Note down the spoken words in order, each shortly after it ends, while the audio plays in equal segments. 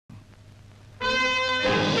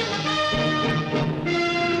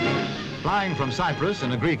Flying from Cyprus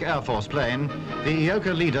in a Greek Air Force plane, the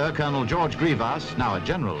EOKA leader, Colonel George Grivas, now a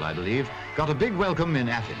general, I believe, got a big welcome in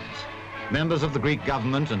Athens. Members of the Greek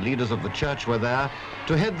government and leaders of the church were there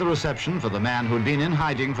to head the reception for the man who'd been in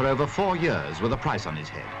hiding for over 4 years with a price on his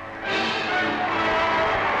head.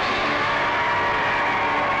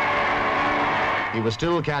 He was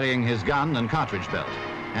still carrying his gun and cartridge belt,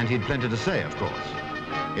 and he'd plenty to say, of course.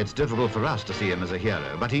 It's difficult for us to see him as a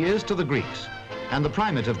hero, but he is to the Greeks. And the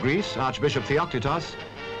primate of Greece, Archbishop Theoktitos,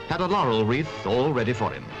 had a laurel wreath all ready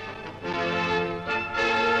for him.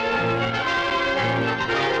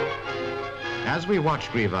 As we watch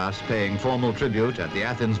Grivas paying formal tribute at the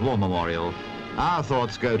Athens War Memorial, our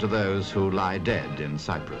thoughts go to those who lie dead in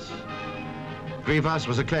Cyprus. Grivas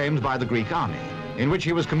was acclaimed by the Greek army, in which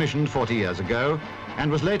he was commissioned 40 years ago,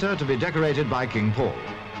 and was later to be decorated by King Paul.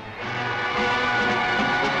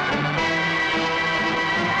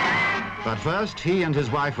 But first, he and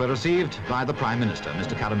his wife were received by the Prime Minister,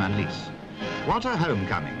 Mr. Karamanlis. What a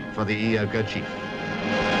homecoming for the EOKA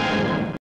chief.